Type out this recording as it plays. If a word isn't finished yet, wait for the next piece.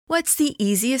What's the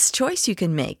easiest choice you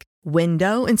can make?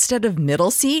 Window instead of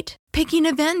middle seat? Picking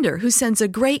a vendor who sends a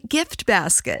great gift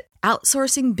basket?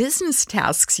 Outsourcing business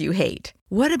tasks you hate?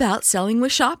 What about selling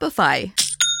with Shopify?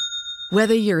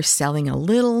 Whether you're selling a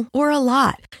little or a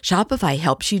lot, Shopify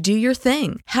helps you do your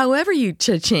thing, however you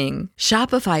cha-ching.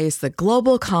 Shopify is the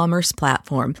global commerce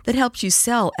platform that helps you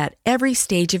sell at every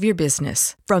stage of your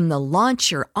business. From the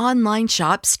launch your online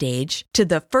shop stage to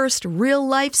the first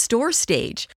real-life store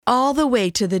stage, all the way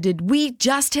to the did we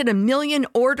just hit a million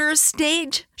orders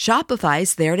stage.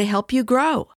 Shopify's there to help you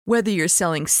grow. Whether you're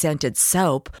selling scented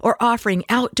soap or offering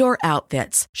outdoor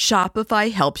outfits,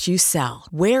 Shopify helps you sell.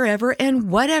 Wherever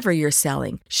and whatever you're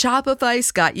selling,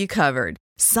 Shopify's got you covered.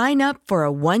 Sign up for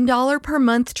a $1 per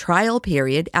month trial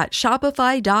period at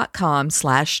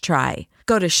shopify.com/try.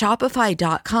 Go to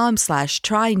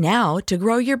shopify.com/try now to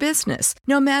grow your business,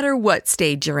 no matter what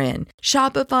stage you're in.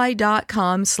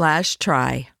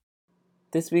 Shopify.com/try.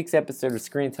 This week's episode of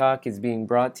Screen Talk is being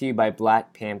brought to you by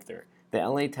Black Panther. The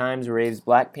LA Times raves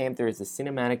Black Panther as the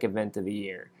cinematic event of the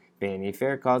year. Vanity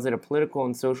Fair calls it a political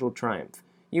and social triumph.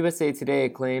 USA Today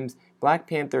acclaims Black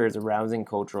Panther is a rousing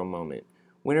cultural moment.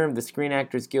 Winner of the Screen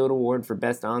Actors Guild Award for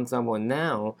Best Ensemble and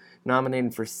now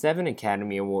nominated for 7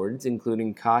 Academy Awards,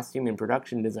 including Costume and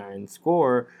Production Design and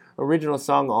Score, Original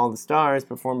Song All the Stars,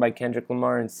 performed by Kendrick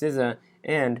Lamar and SZA,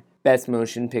 and Best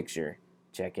Motion Picture.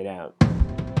 Check it out.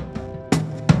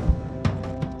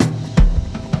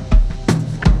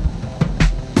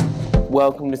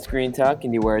 Welcome to Screen Talk,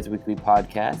 IndieWire's weekly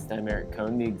podcast. I'm Eric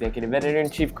Cohn, the executive editor and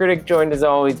chief critic, joined as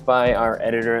always by our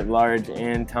editor-at-large,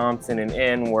 Ann Thompson. And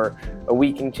Ann, we're a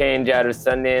week and change out of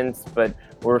Sundance, but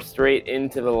we're straight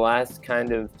into the last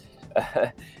kind of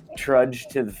trudge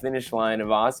to the finish line of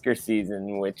Oscar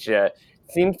season, which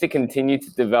seems to continue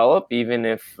to develop, even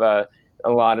if a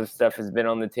lot of stuff has been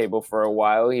on the table for a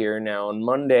while here. Now, on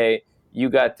Monday, you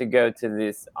got to go to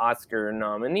this Oscar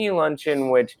nominee luncheon,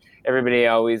 which everybody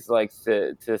always likes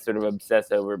to sort of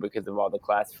obsess over because of all the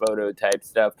class photo type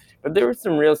stuff. But there was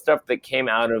some real stuff that came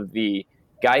out of the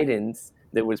guidance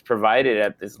that was provided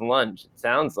at this lunch. It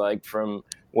sounds like, from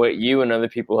what you and other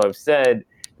people have said,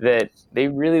 that they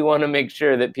really want to make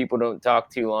sure that people don't talk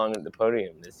too long at the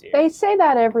podium this year. They say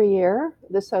that every year,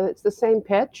 so it's the same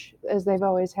pitch as they've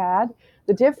always had.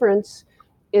 The difference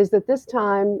is that this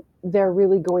time they're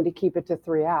really going to keep it to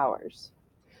 3 hours.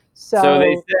 So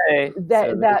they say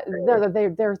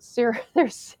they're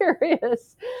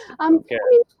serious. I mean,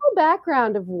 the whole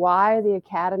background of why the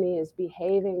Academy is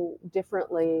behaving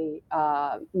differently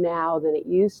now than it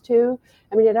used to.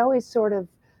 I mean, it always sort of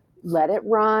let it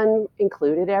run,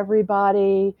 included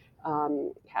everybody,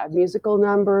 had musical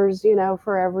numbers,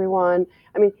 for everyone.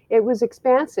 I mean, it was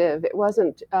expansive. It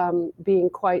wasn't being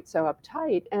quite so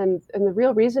uptight. And the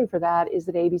real reason for that is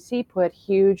that ABC put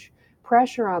huge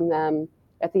pressure on them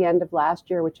at the end of last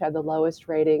year, which had the lowest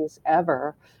ratings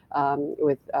ever,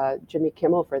 with Jimmy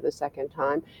Kimmel for the second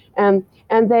time. And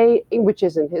they, which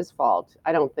isn't his fault.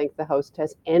 I don't think the host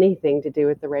has anything to do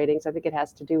with the ratings. I think it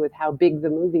has to do with how big the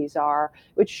movies are,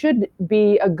 which should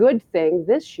be a good thing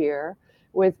this year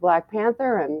with Black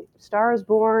Panther and Star is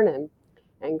Born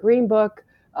and Green Book,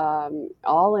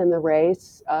 all in the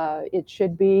race. It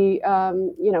should be,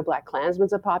 Black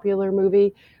Klansman's a popular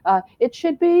movie. It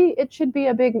should be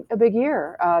a big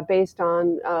year based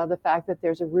on the fact that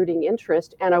there's a rooting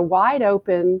interest and a wide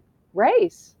open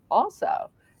race also.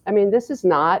 I mean, this is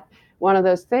not one of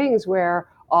those things where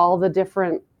all the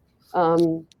different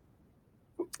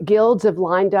guilds have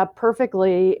lined up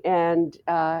perfectly and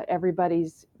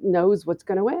everybody's knows what's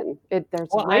going to win. I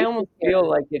almost feel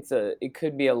like it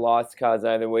could be a lost cause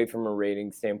either way from a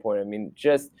rating standpoint. I mean,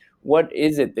 just what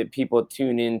is it that people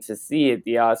tune in to see at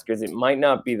the Oscars? It might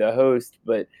not be the host,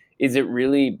 but is it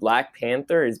really Black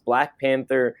Panther? Is Black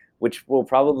Panther, which will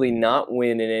probably not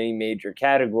win in any major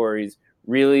categories,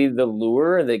 really the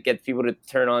lure that gets people to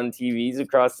turn on TVs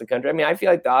across the country? I mean, I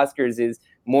feel like the Oscars is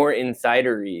more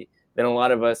insidery than a lot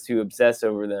of us who obsess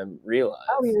over them realize.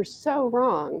 Oh, you're so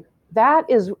wrong. That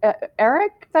is,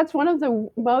 Eric, that's one of the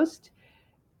most,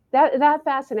 that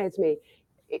fascinates me.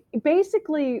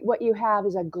 Basically, what you have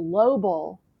is a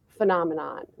global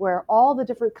phenomenon where all the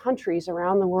different countries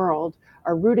around the world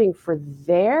are rooting for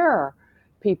their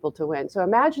people to win. So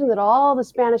imagine that all the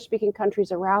Spanish-speaking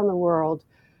countries around the world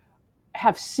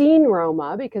have seen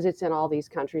Roma, because it's in all these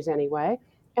countries anyway,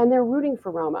 and they're rooting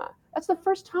for Roma. That's the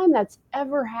first time that's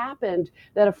ever happened,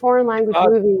 that a foreign language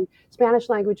movie, Spanish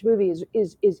language movie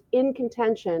is in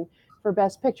contention for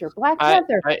Best Picture. Black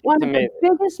Panther, one of the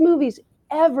biggest movies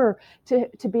ever to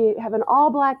have an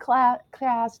all-black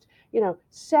cast,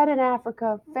 set in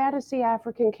Africa, fantasy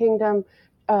African kingdom,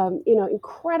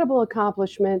 incredible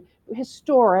accomplishment,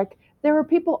 historic. There were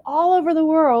people all over the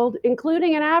world,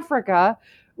 including in Africa,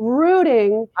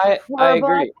 rooting I for Black agree.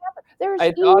 Panther. There's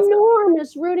It's awesome.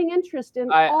 enormous rooting interest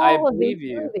in I all of these believe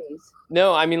you. movies.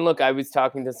 No, I mean, look, I was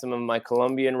talking to some of my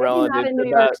Colombian Maybe not relatives in New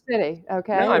York about. City, No,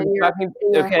 okay? I'm talking.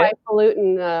 In your Okay,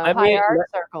 highfalutin let high me art let,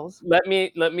 circles. let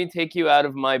me take you out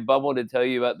of my bubble to tell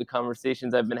you about the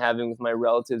conversations I've been having with my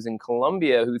relatives in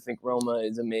Colombia who think Roma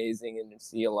is amazing and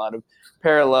see a lot of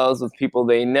parallels with people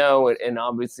they know, and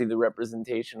obviously the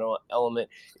representational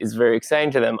element is very exciting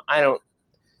to them. I don't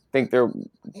think they're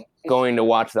going to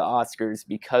watch the Oscars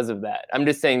because of that. I'm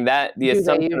just saying that the Do they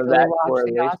assumption of usually that watch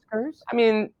the correlation. Oscars? I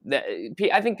mean,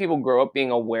 I think people grow up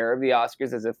being aware of the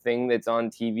Oscars as a thing that's on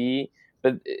TV,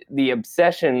 but the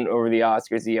obsession over the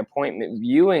Oscars, the appointment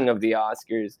viewing of the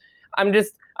Oscars, I'm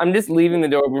just leaving the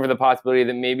door open for the possibility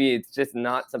that maybe it's just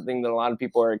not something that a lot of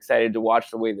people are excited to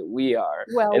watch the way that we are.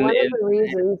 Well, And, one of and the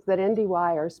reasons that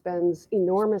IndieWire spends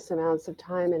enormous amounts of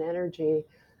time and energy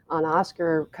on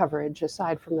Oscar coverage,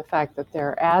 aside from the fact that there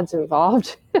are ads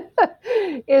involved,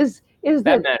 is that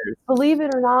that, matters. believe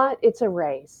it or not, it's a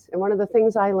race. And one of the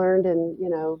things I learned in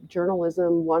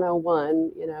journalism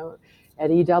 101,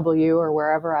 at EW or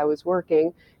wherever I was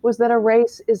working, was that a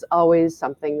race is always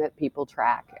something that people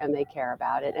track and they care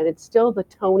about it. And it's still the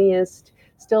toniest,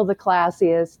 still the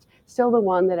classiest, still the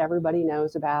one that everybody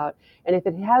knows about. And if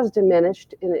it has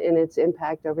diminished in its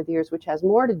impact over the years, which has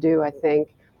more to do, I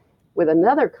think, with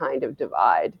another kind of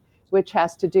divide, which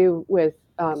has to do with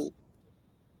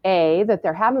that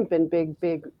there haven't been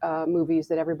big movies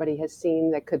that everybody has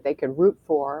seen that they could root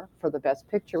for the best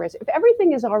picture race. If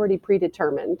everything is already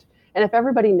predetermined, and if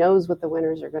everybody knows what the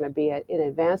winners are going to be in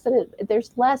advance, then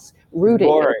there's less rooting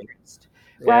interest,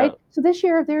 right? Yeah. So this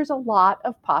year there's a lot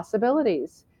of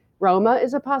possibilities. Roma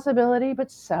is a possibility, but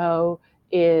so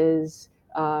is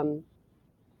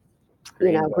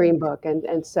Green Book,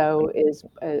 and so is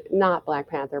not Black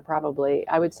Panther. Probably,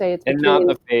 I would say it's And not between.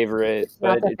 the favorite, It's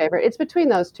not but the favorite. It's between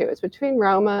those two. It's between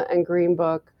Roma and Green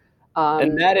Book.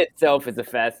 and that itself is a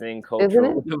fascinating Isn't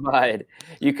cultural it? divide.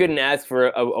 You couldn't ask for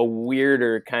a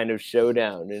weirder kind of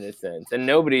showdown in a sense. And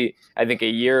nobody, I think, a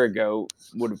year ago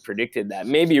would have predicted that.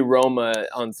 Maybe Roma,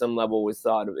 on some level, was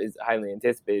thought of as highly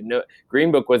anticipated. No,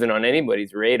 Green Book wasn't on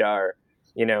anybody's radar,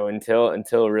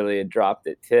 until really it dropped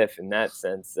at TIFF in that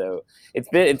sense. So it's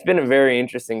been a very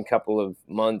interesting couple of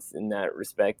months in that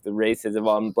respect. The race has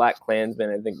evolved. Black Klansman,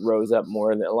 I think, rose up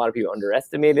more than a lot of people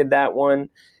underestimated that one.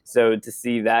 So to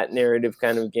see that narrative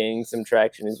kind of gaining some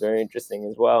traction is very interesting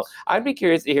as well. I'd be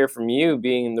curious to hear from you,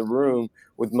 being in the room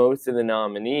with most of the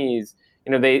nominees.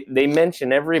 They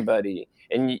mention everybody,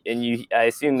 and you I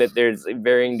assume that there's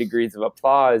varying degrees of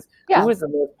applause. Yeah. Who was the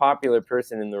most popular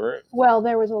person in the room? Well,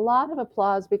 there was a lot of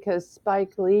applause because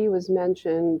Spike Lee was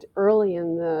mentioned early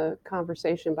in the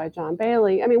conversation by John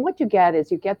Bailey. I mean, what you get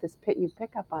is you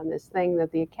pick up on this thing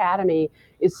that the Academy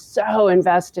is so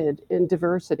invested in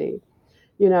diversity.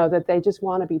 That they just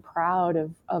want to be proud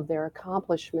of their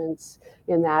accomplishments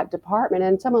in that department.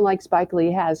 And someone like Spike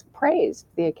Lee has praised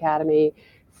the Academy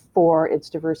for its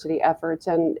diversity efforts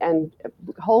and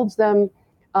holds them,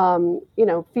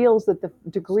 feels that the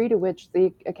degree to which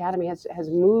the Academy has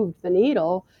moved the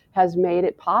needle has made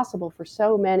it possible for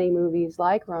so many movies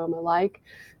like Roma, like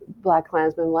Black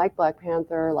Klansman, like Black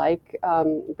Panther, like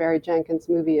Barry Jenkins'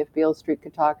 movie If Beale Street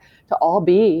Could Talk, to all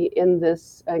be in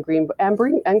this Green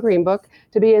Book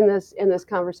to be in this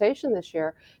conversation this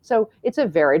year. So it's a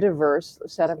very diverse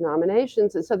set of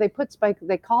nominations, and so they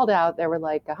called out, there were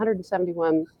like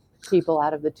 171 people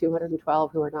out of the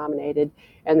 212 who were nominated,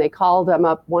 and they called them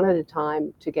up one at a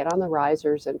time to get on the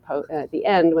risers, and at the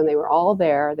end, when they were all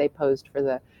there, they posed for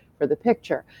the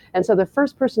picture. And so the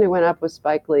first person who went up was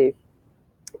Spike Lee,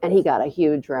 and he got a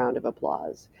huge round of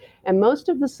applause. And most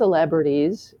of the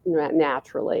celebrities,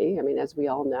 naturally, I mean, as we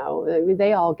all know,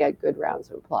 they all get good rounds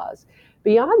of applause.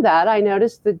 Beyond that, I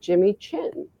noticed that Jimmy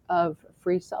Chin of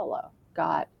Free Solo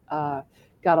got a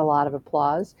lot of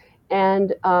applause.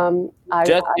 And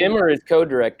Just him or his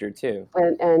co-director too?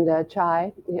 And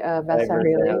Chai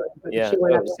Vasarhelyi, she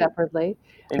went up separately.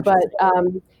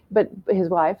 But his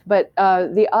wife. But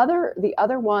the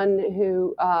other one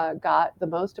who got the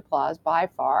most applause by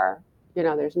far,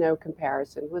 there's no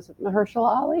comparison, was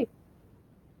Mahershala Ali.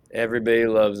 Everybody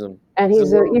loves him, and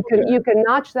you can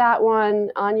notch that one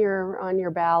on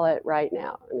your ballot right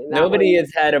now. I mean, nobody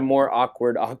has had a more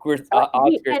awkward Oscar and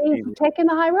he's taken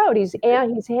the high road. He's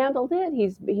handled it.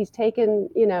 He's taken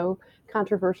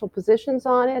controversial positions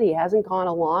on it. He hasn't gone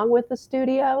along with the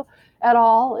studio at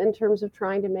all in terms of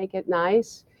trying to make it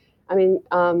nice. I mean,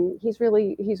 he's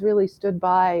really stood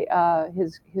by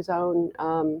his own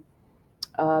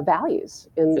values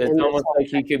So it's almost like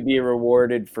he could be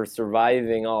rewarded for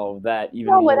surviving all of that.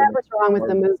 Even well, whatever's wrong with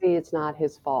the movie, it's not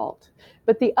his fault.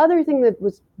 But the other thing that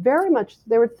was very much,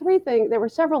 there were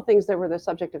several things that were the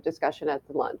subject of discussion at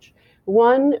the lunch.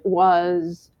 One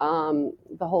was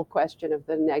the whole question of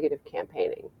the negative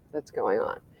campaigning that's going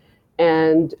on.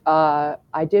 And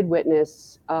I did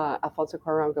witness Alfonso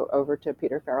Cuarón go over to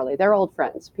Peter Farrelly. They're old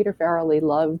friends. Peter Farrelly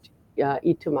loved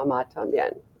Y Tu Mamá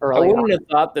También. I wouldn't have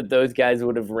thought that those guys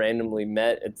would have randomly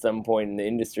met at some point in the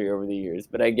industry over the years,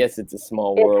 but I guess it's a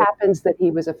small world. It happens that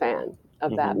he was a fan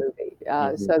of that movie.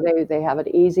 So they have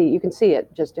an easy, you can see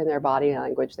it just in their body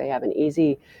language, they have an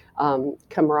easy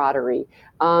camaraderie.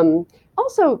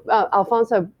 Also,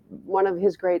 Alfonso, one of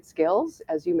his great skills,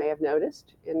 as you may have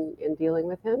noticed in dealing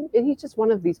with him, he's just one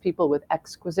of these people with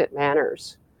exquisite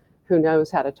manners who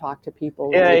knows how to talk to people.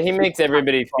 Yeah, he makes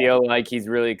everybody feel like he's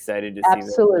really excited to see them.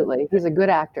 Absolutely. He's a good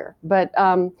actor. But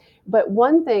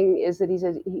one thing is that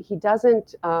he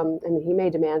doesn't, I mean, he may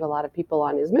demand a lot of people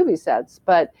on his movie sets,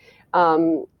 but I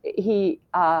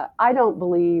don't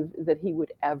believe that he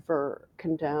would ever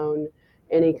condone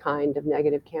any kind of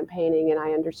negative campaigning, and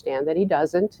I understand that he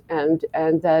doesn't, and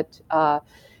that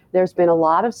there's been a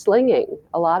lot of slinging.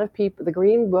 A lot of people, the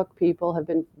Green Book people, have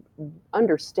been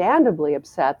understandably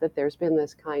upset that there's been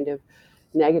this kind of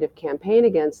negative campaign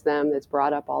against them that's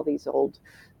brought up all these old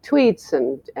tweets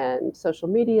and social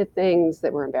media things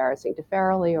that were embarrassing to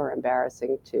Farrelly or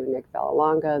embarrassing to Nick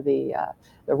Vallelonga,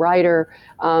 the writer,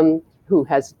 who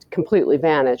has completely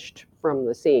vanished from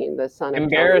the scene. The son of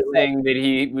embarrassing that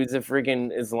he was a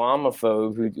freaking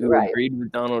Islamophobe who agreed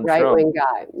with Donald Trump. Right-wing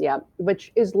guy, yeah,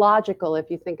 which is logical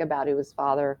if you think about who his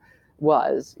father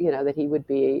was, that he would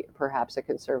be perhaps a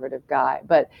conservative guy.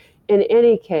 But in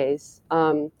any case,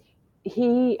 the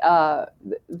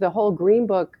whole Green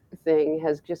Book thing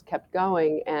has just kept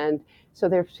going, and so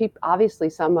there's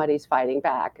obviously somebody's fighting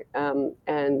back,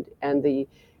 and the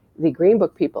Green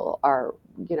Book people are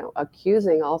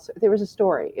accusing. Also, there was a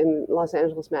story in Los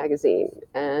Angeles Magazine,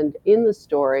 and in the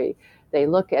story they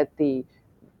look at the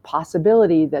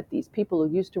possibility that these people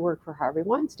who used to work for Harvey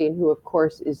Weinstein, who of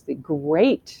course is the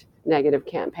great negative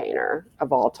campaigner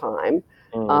of all time,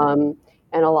 and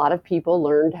a lot of people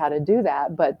learned how to do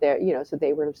that, but they're, so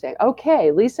they were saying,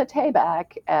 okay, Lisa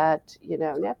Tabak at,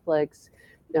 Netflix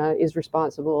is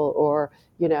responsible, or,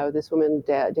 this woman,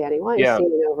 Danny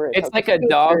Weinstein over at it's like a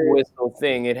dog whistle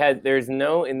thing. There's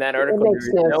no, in that article, there's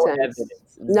no evidence.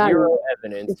 Zero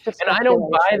evidence. And I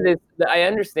don't buy this. I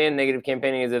understand negative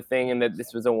campaigning is a thing and that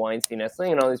this was a Weinstein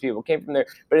thing and all these people came from there.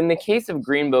 But in the case of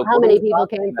Green Book, how many people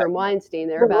came from Weinstein?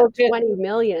 There are about 20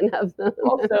 million of them.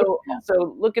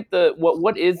 Also, look at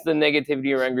what is the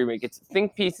negativity around Green Book? It's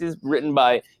think pieces written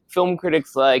by film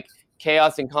critics like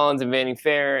Chaos and Collins and Vanity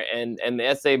Fair and the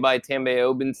essay by Tambe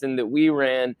Obenson that we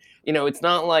ran. It's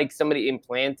not like somebody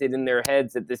implanted in their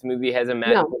heads that this movie has a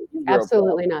magical. No,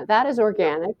 absolutely not. That is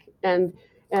organic, and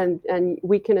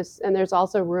we can, and there's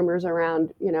also rumors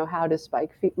around, how does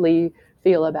Spike Lee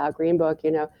feel about Green Book?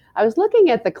 I was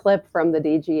looking at the clip from the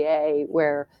DGA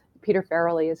where Peter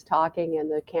Farrelly is talking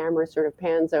and the camera sort of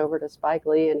pans over to Spike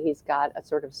Lee and he's got a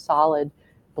sort of solid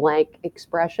blank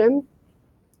expression.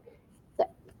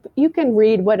 You can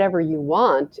read whatever you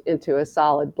want into a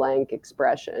solid blank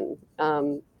expression.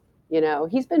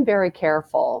 He's been very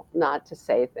careful not to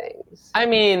say things. I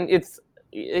mean,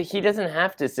 he doesn't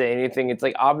have to say anything. It's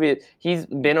like obvious. He's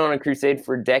been on a crusade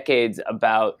for decades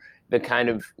about the kind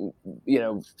of,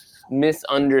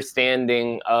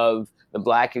 misunderstanding of the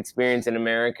Black experience in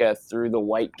America through the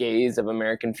white gaze of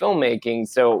American filmmaking.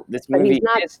 So this movie, but he's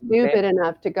not stupid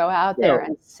enough to go out there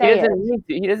and say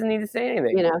he doesn't need to say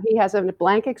anything. He has a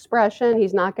blank expression.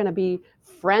 He's not going to be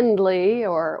friendly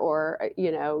or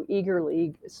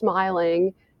eagerly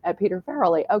smiling at Peter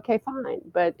Farrelly. Okay, fine.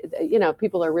 But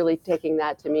people are really taking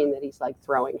that to mean that he's like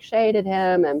throwing shade at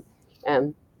him,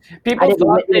 and people I didn't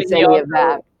witness any of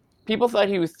that. People thought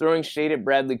he was throwing shade at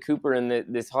Bradley Cooper in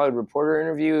this Hollywood Reporter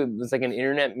interview. It was like an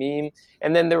internet meme.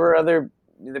 And then there were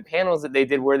the panels that they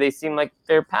did where they seemed like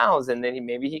they're pals, and then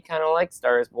maybe he kind of liked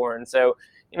Star is Born. So,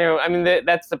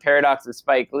 that's the paradox of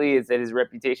Spike Lee, is that his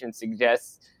reputation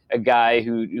suggests a guy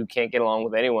who can't get along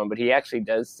with anyone, but he actually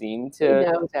does seem to.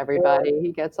 He knows everybody.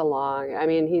 He gets along. I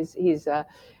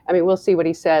mean, we'll see what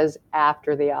he says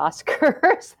after the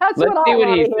Oscars. That's what I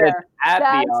want to hear.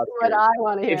 That's what I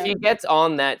want to hear. If he gets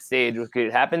on that stage, which could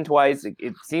happen twice,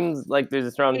 it seems like there's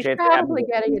a strong chance. He's probably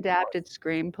getting adapted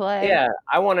screenplay. Yeah,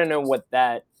 I want to know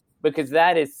because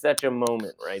that is such a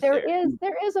moment there.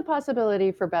 There is a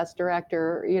possibility for Best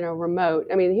Director, remote.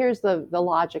 I mean, here's the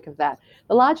logic of that.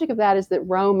 The logic of that is that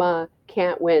Roma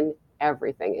can't win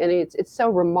everything. And it's so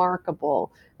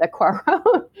remarkable that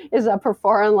Cuarón is up for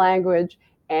foreign language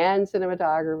and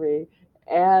cinematography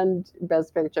and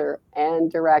best picture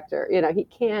and director.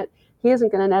 He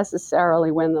isn't going to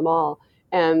necessarily win them all.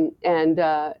 And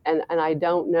I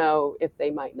don't know if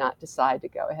they might not decide to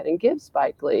go ahead and give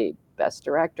Spike Lee best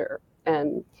director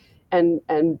and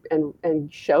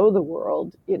show the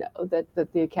world, that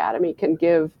the Academy can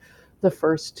give the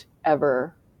first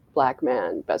ever Black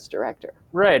man best director.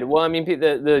 Right. Well, I mean,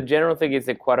 the general thing is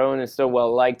that Cuarón is so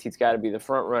well liked, he's got to be the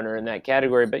front runner in that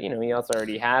category. But he also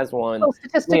already has one. Well,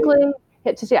 statistically,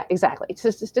 yeah, exactly.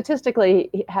 Statistically,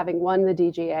 having won the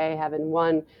DGA, having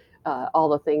won all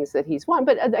the things that he's won.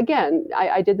 But again,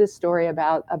 I did this story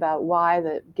about why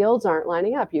the guilds aren't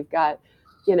lining up. You've got,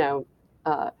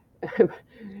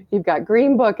 you've got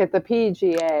Green Book at the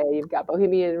PGA, you've got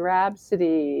Bohemian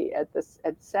Rhapsody at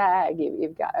SAG,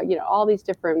 you've got all these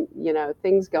different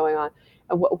things going on.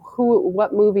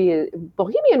 What movie is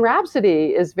Bohemian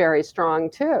Rhapsody is very strong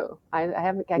too.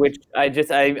 I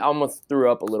almost threw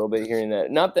up a little bit hearing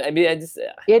that. Not that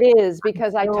it is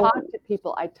because I talk to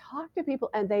people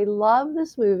and they love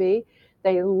this movie.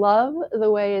 They love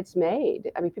the way it's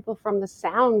made. I mean, people from the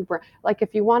sound, like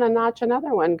if you want to notch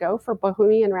another one, go for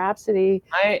Bohemian Rhapsody,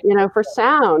 for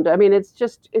sound. I mean,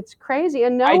 it's crazy.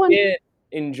 And I did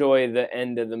enjoy the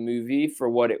end of the movie for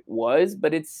what it was,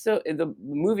 but the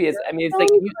movie is, I mean, it's like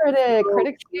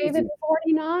critics gave it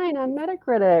 49 on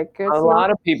Metacritic. A lot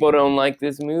of people don't like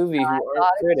this movie who aren't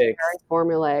critics. It's very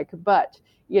formulaic, but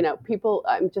people,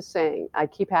 I'm just saying, I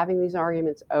keep having these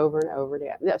arguments over and over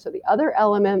again. So the other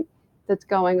element that's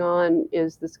going on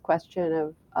is this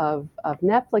question of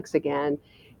Netflix again.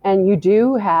 And you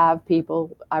do have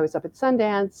people, I was up at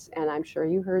Sundance, and I'm sure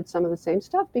you heard some of the same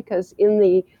stuff, because in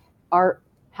the art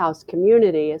house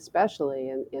community, especially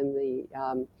in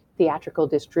the theatrical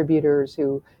distributors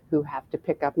who have to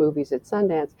pick up movies at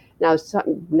Sundance. Now,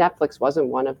 Netflix wasn't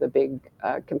one of the big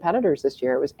competitors this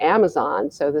year. It was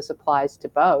Amazon, so this applies to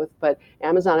both. But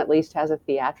Amazon at least has a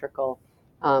theatrical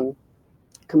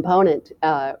component,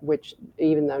 which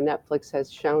even though Netflix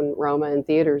has shown Roma in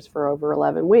theaters for over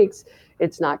 11 weeks,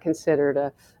 it's not considered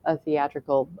a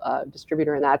theatrical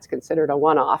distributor, and that's considered a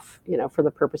one-off, for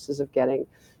the purposes of getting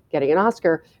an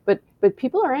Oscar. But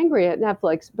people are angry at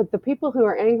Netflix, but the people who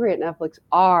are angry at Netflix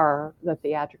are the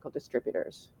theatrical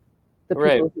distributors.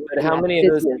 Right, but how many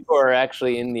of those people are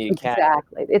actually in the Academy?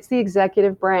 Exactly. It's the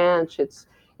executive branch. It's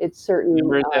certain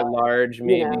members at large,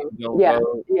 maybe don't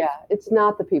vote. Yeah. It's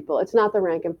not the people. It's not the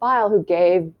rank and file who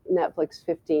gave Netflix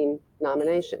 15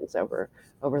 nominations over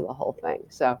the whole thing.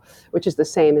 So, which is the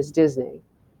same as Disney.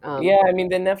 I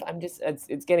mean,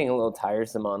 it's getting a little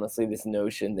tiresome, honestly, this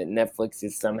notion that Netflix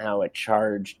is somehow a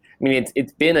charged. I mean,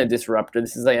 it's been a disruptor.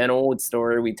 This is like an old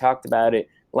story. We talked about it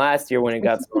last year when it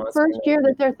got the first year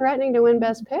that they're threatening to win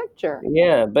Best Picture.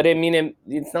 Yeah, but I mean,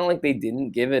 it's not like they didn't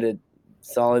give it a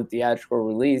solid theatrical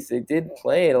release. They did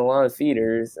play at a lot of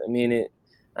theaters. I mean,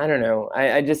 I don't know.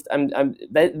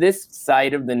 This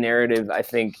side of the narrative, I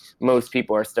think most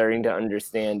people are starting to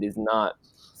understand, is not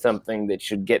something that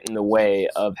should get in the way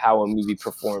of how a movie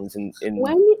performs in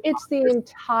when it's the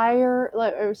entire.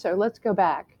 So let's go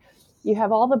back. You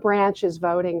have all the branches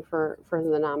voting for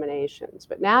the nominations,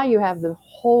 but now you have the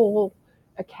whole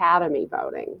Academy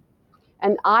voting.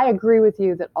 And I agree with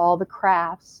you that all the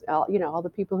crafts, all the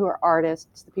people who are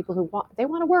artists, the people who want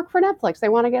to work for Netflix, they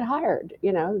want to get hired.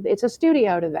 It's a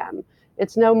studio to them.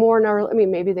 It's no more. I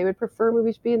mean, maybe they would prefer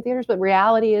movies to be in theaters, but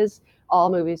reality is all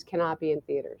movies cannot be in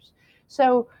theaters.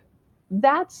 So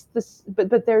that's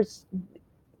but there's,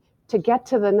 to get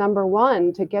to the number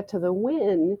one, to get to the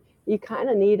win, you kind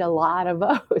of need a lot of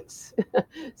votes.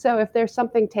 So if there's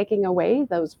something taking away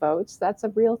those votes, that's a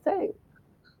real thing.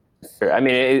 I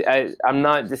mean, I'm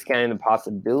not discounting the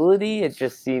possibility. It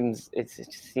just seems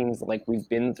like we've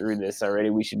been through this already.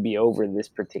 We should be over this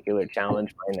particular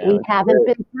challenge by now. We haven't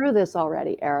been through this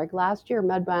already, Eric. Last year,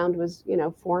 Mudbound was,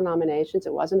 4 nominations.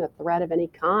 It wasn't a threat of any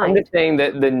kind. I'm just saying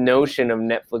that the notion of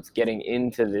Netflix getting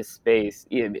into this space,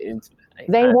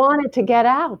 they want it to get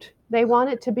out. They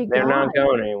want it to be They're gone. Not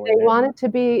going anywhere. They want it to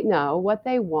be, what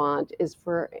they want is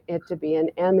for it to be an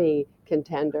Emmy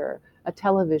contender, a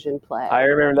television play. I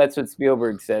remember that's what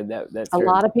Spielberg said. That's a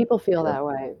lot of people feel that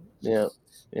way. Yeah.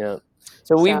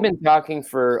 So we've been talking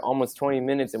for almost 20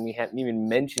 minutes, and we hadn't even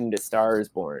mentioned A Star Is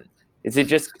Born. Is it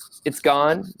just it's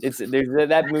gone?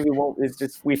 That movie won't. It's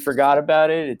just we forgot about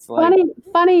it. It's like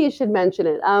funny you should mention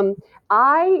it.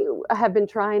 I have been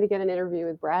trying to get an interview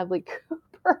with Bradley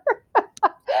Cooper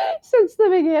since the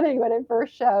beginning when it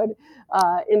first showed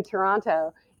in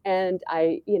Toronto. And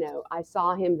I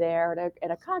saw him there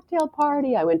at a cocktail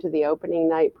party. I went to the opening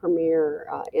night premiere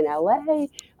in LA.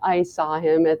 I saw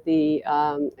him at the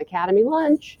Academy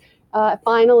lunch.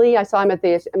 Finally, I saw him at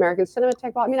the American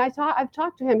Cinematheque Ball. I mean, I've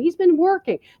talked to him. He's been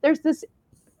working. There's this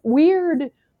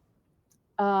weird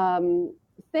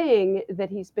thing that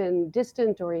he's been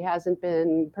distant or he hasn't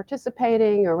been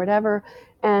participating or whatever.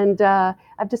 And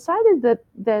I've decided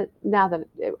that now that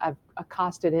I've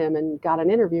accosted him and got an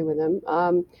interview with him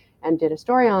and did a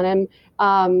story on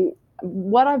him,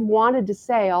 what I've wanted to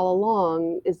say all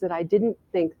along is that I didn't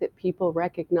think that people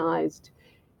recognized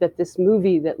that this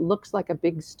movie that looks like a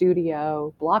big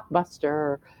studio,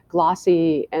 blockbuster,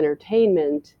 glossy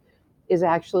entertainment is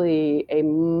actually a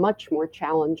much more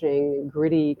challenging,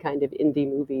 gritty kind of indie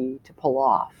movie to pull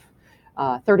off.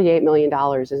 $38 million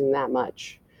isn't that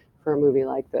much for a movie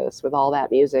like this, with all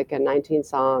that music and 19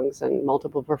 songs and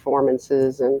multiple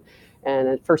performances and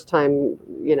a first-time,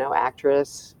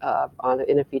 actress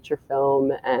in a feature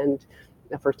film and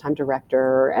a first-time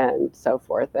director and so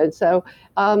forth. And so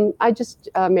I just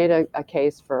made a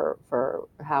case for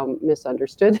how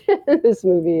misunderstood this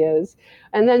movie is.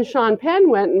 And then Sean Penn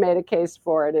went and made a case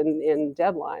for it in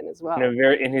Deadline as well.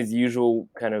 In his usual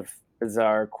kind of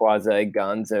bizarre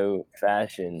quasi-gonzo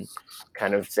fashion,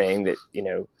 kind of saying that,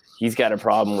 he's got a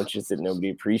problem, which is that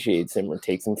nobody appreciates him or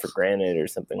takes him for granted or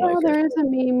something like that. Well, there is a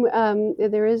meme.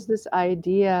 There is this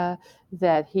idea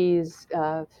that he's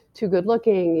too good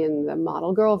looking in The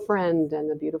Model Girlfriend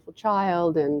and The Beautiful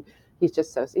Child. And he's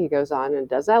just he goes on and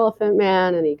does Elephant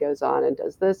Man, and he goes on and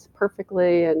does this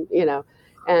perfectly. And,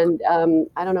 I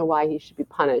don't know why he should be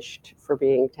punished for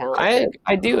being talented.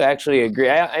 I do actually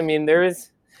agree.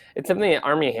 It's something that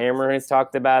Armie Hammer has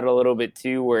talked about a little bit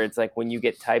too, where it's like when you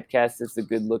get typecast as a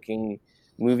good-looking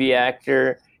movie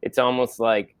actor, it's almost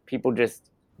like people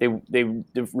just they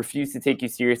refuse to take you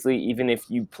seriously, even if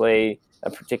you play a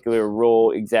particular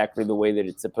role exactly the way that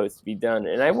it's supposed to be done.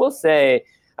 And I will say,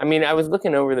 I was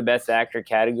looking over the Best Actor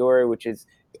category, which is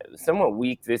somewhat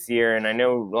weak this year, and I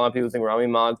know a lot of people think Rami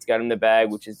Malek's got him the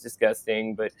bag, which is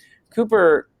disgusting, but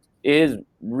Cooper is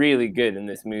really good in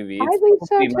this movie. It's I think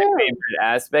so too. My favorite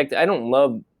aspect. I don't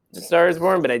love The Star Is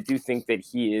Born, but I do think that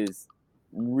he is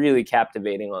really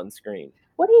captivating on screen.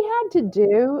 What he had to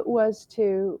do was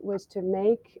to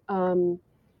make. Well,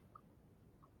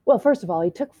 first of all,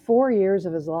 he took 4 years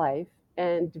of his life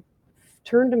and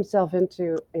turned himself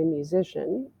into a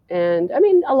musician. And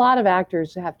a lot of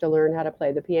actors have to learn how to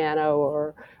play the piano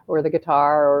or the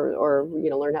guitar or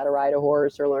learn how to ride a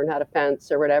horse or learn how to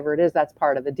fence or whatever it is. That's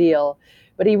part of the deal.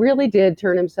 But he really did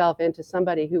turn himself into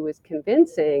somebody who was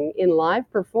convincing in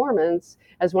live performance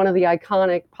as one of the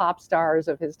iconic pop stars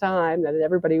of his time, that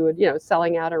everybody would,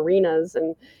 selling out arenas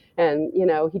and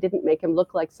he didn't make him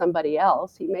look like somebody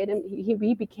else. He made him.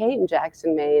 He became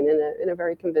Jackson Maine in a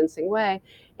very convincing way,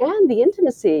 and the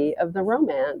intimacy of the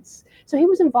romance. So he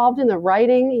was involved in the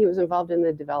writing. He was involved in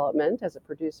the development as a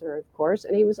producer, of course,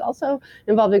 and he was also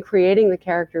involved in creating the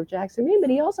character of Jackson Maine. But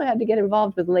he also had to get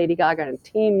involved with Lady Gaga and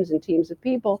teams of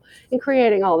people in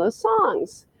creating all those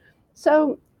songs.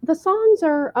 So the songs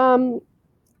are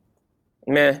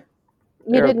meh.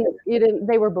 You didn't.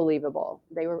 They were believable.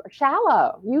 They were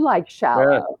shallow. You like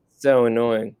shallow. Yeah, so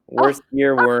annoying. Worst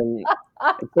earworm.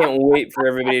 I can't wait for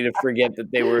everybody to forget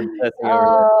that they were obsessing over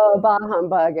that. Oh, bah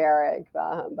humbug, Eric.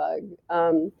 Bah humbug.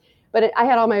 But I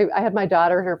had my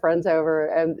daughter and her friends over,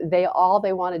 and they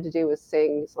wanted to do was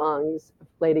sing songs,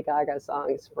 Lady Gaga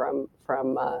songs from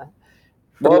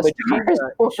Well, but she's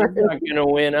not going to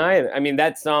win either.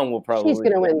 That song will probably. She's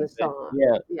going to win the song.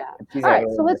 Yeah. All right.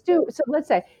 So let's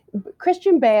say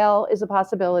Christian Bale is a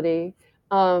possibility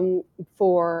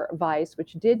for Vice,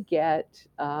 which did get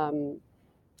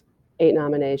 8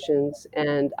 nominations,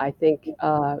 and I think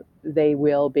they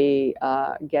will be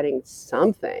getting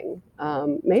something.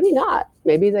 Maybe not.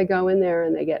 Maybe they go in there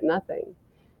and they get nothing.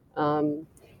 And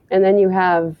then you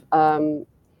have.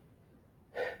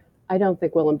 I don't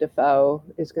think Willem Dafoe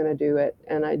is going to do it,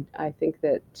 and I think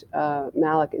that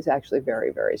Malek is actually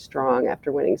very, very strong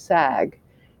after winning SAG.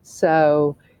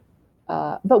 So,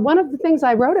 but one of the things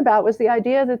I wrote about was the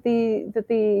idea that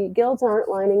the guilds aren't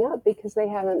lining up because they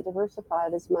haven't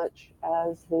diversified as much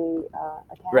as the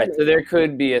Academy. Right. So there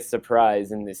could be a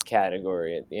surprise in this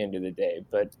category at the end of the day,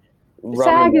 but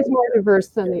SAG is more diverse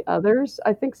than the others.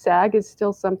 I think SAG is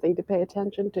still something to pay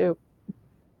attention to.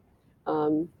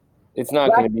 It's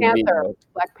not going to be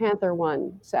Black Panther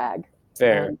won SAG.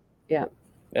 Fair. Yeah.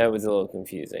 That was a little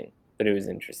confusing, but it was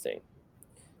interesting.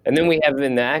 And then we have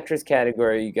in the actress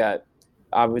category, you got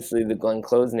obviously the Glenn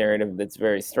Close narrative that's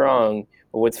very strong.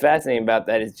 But what's fascinating about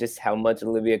that is just how much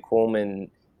Olivia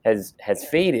Colman has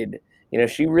faded.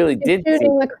 she really She's did see.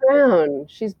 shooting The Crown.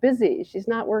 She's busy. She's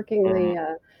not working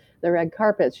the red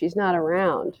carpets. She's not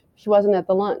around. She wasn't at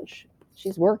the lunch.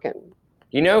 She's working.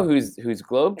 Who's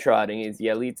globetrotting is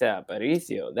Yalitza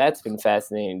Aparicio. That's been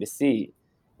fascinating to see.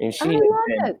 And she I has love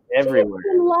been it. everywhere.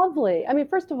 She's been lovely. I mean,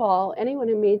 first of all, anyone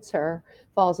who meets her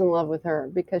falls in love with her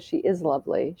because she is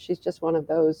lovely. She's just one of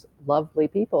those lovely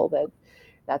people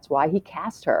that's why he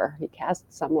cast her. He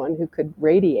cast someone who could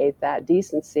radiate that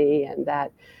decency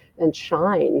and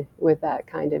shine with that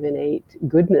kind of innate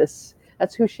goodness.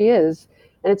 That's who she is.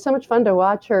 And it's so much fun to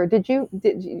watch her. Did you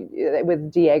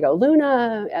with Diego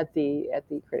Luna at the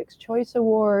Critics' Choice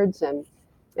Awards and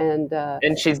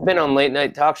she's been on late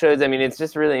night talk shows. I mean, it's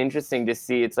just really interesting to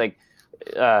see. It's like,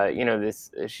 this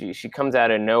she comes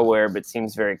out of nowhere, but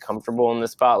seems very comfortable in the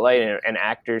spotlight, and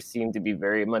actors seem to be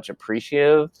very much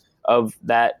appreciative of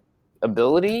that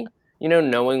ability.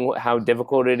 Knowing how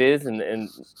difficult it is, and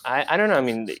I don't know. I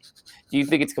mean, do you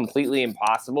think it's completely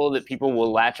impossible that people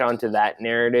will latch onto that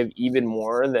narrative even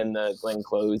more than the Glenn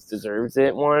Close deserves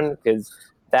it one? Because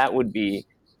that would be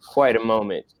quite a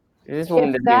moment. This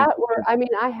woman if that were, I mean,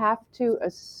 I have to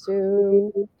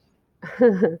assume.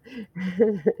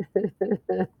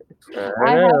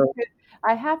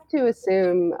 I have to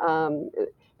assume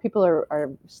people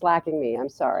are slacking me. I'm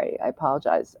sorry. I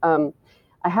apologize.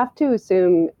 I have to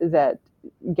assume that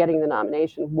getting the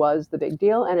nomination was the big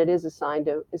deal, and it is a sign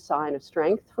of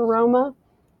strength for Roma.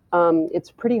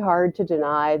 It's pretty hard to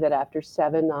deny that after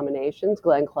 7 nominations,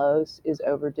 Glenn Close is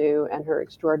overdue, and her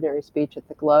extraordinary speech at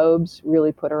the Globes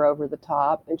really put her over the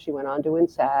top, and she went on to win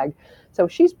SAG. So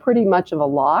she's pretty much of a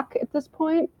lock at this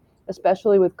point,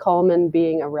 especially with Coleman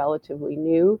being a relatively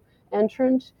new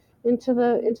entrant into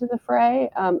the fray.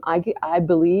 I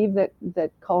believe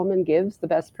that Coleman gives the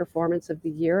best performance of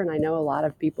the year, and I know a lot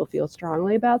of people feel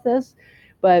strongly about this,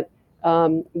 but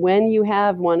when you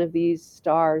have one of these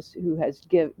stars who has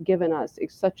given us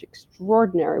such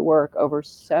extraordinary work over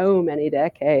so many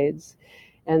decades,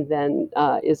 and then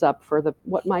is up for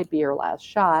what might be her last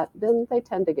shot, then they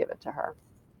tend to give it to her.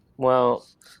 Well,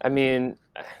 I mean,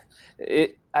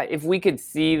 if we could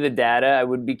see the data, I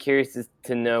would be curious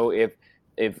to know if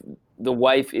The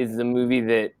Wife is the movie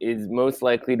that is most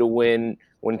likely to win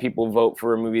when people vote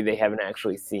for a movie they haven't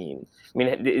actually seen. I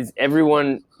mean, is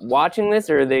everyone watching this,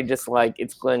 or are they just like,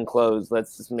 it's Glenn Close,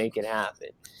 let's just make it happen?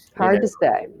 Hard to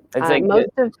say. It's like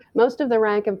most of the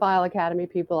rank and file Academy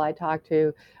people I talk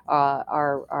to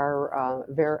are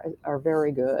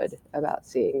very good about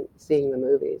seeing the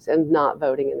movies and not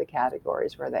voting in the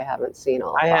categories where they haven't seen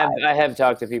all 5. I have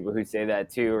talked to people who say that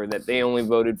too, or that they only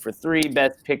voted for 3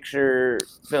 Best Picture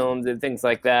films and things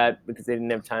like that because they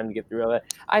didn't have time to get through all that.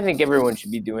 I think everyone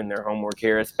should be doing their homework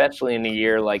here, especially in a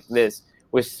year like this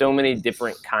with so many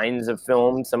different kinds of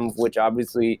films, some of which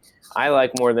obviously I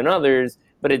like more than others.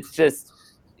 But it's just,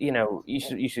 you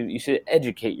should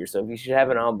educate yourself. You should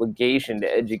have an obligation to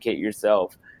educate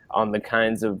yourself on the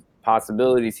kinds of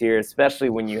possibilities here, especially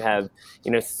when you have,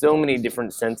 so many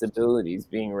different sensibilities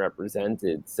being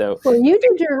represented. So, well, you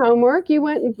did your homework. You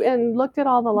went and looked at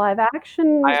all the live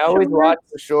action. I always watch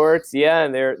the shorts. Yeah,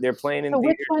 and they're playing in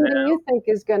theaters. So which one do you think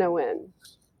is going to win?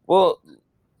 Well,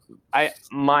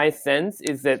 my sense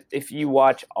is that if you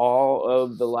watch all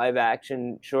of the live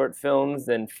action short films,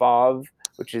 then Fauve,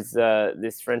 which is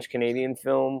this French-Canadian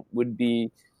film, would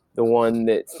be the one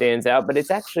that stands out. But it's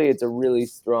a really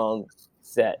strong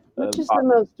set. Which is the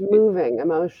most moving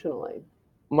emotionally?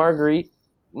 Marguerite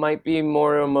might be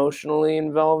more emotionally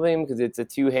involving because it's a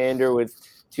 2-hander with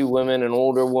 2 women, an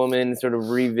older woman sort of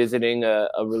revisiting a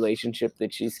relationship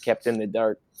that she's kept in the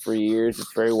dark for years.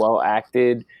 It's very well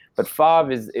acted. But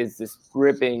Fauve is this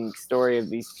gripping story of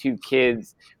these 2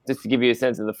 kids, just to give you a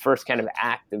sense of the first kind of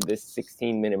act of this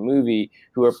 16-minute movie,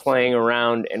 who are playing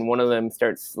around, and one of them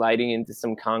starts sliding into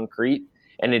some concrete.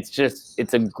 And it's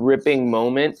a gripping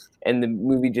moment, and the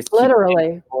movie just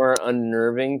literally keeps more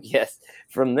unnerving. Yes,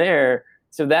 from there.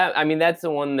 So that's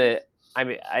the one that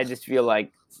I just feel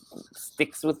like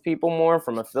sticks with people more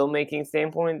from a filmmaking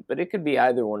standpoint. But it could be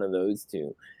either one of those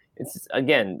 2. It's just,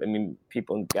 again,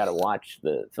 people got to watch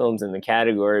the films in the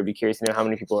category. Be curious to know how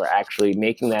many people are actually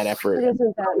making that effort. It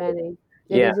isn't that many.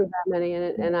 Isn't that many,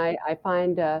 and I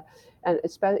find, and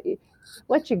especially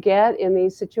what you get in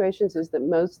these situations is that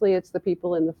mostly it's the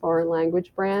people in the foreign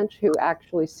language branch who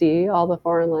actually see all the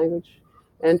foreign language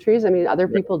entries. I mean, other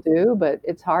people do, but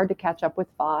it's hard to catch up with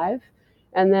 5.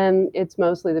 And then it's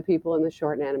mostly the people in the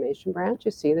short and animation branch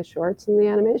who see the shorts and the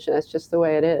animation. That's just the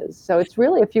way it is. So it's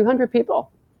really a few hundred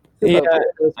people. Yeah,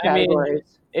 those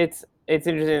categories. It's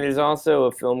interesting. There's also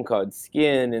a film called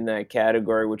Skin in that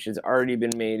category, which has already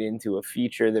been made into a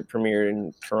feature that premiered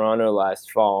in Toronto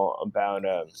last fall about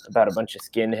a bunch of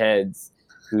skinheads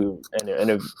who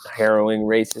and a harrowing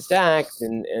racist act,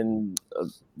 and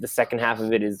the second half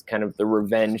of it is kind of the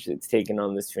revenge that's taken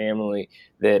on this family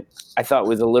that I thought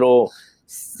was a little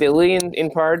silly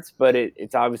in parts, but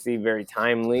it's obviously very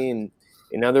timely and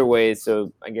in other ways.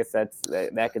 So I guess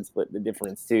that could split the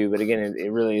difference too. But again,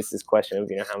 it really is this question of,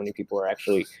 how many people are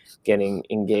actually getting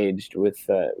engaged with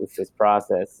this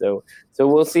process. So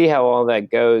we'll see how all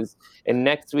that goes. And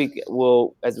next week,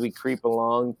 as we creep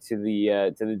along to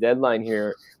the deadline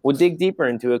here, we'll dig deeper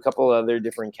into a couple other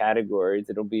different categories.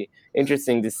 It'll be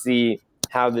interesting to see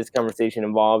how this conversation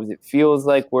evolves. It feels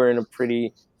like we're in a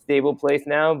pretty stable place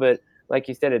now, but like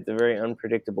you said, it's a very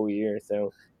unpredictable year.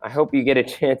 So I hope you get a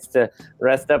chance to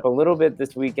rest up a little bit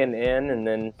this weekend, Anne, and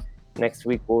then next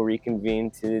week we'll reconvene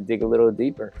to dig a little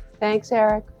deeper. Thanks,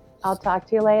 Eric. I'll talk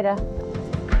to you later.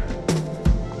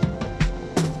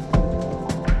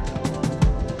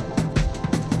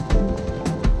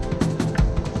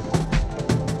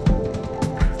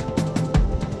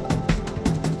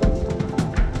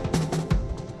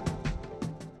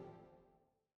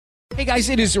 Hey guys,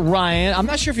 it is Ryan. I'm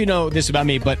not sure if you know this about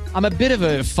me, but I'm a bit of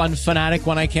a fun fanatic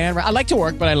when I can. I like to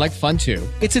work, but I like fun too.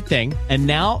 It's a thing. And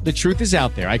now the truth is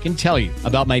out there. I can tell you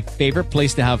about my favorite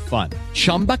place to have fun.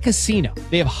 Chumba Casino.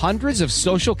 They have hundreds of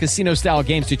social casino style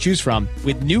games to choose from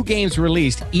with new games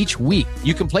released each week.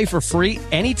 You can play for free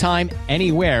anytime,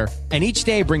 anywhere. And each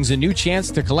day brings a new chance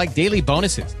to collect daily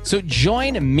bonuses. So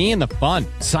join me in the fun.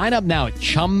 Sign up now at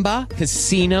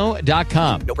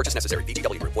ChumbaCasino.com. No purchase necessary.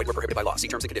 VGW Group. Void where prohibited by law. See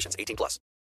terms and conditions. 18+.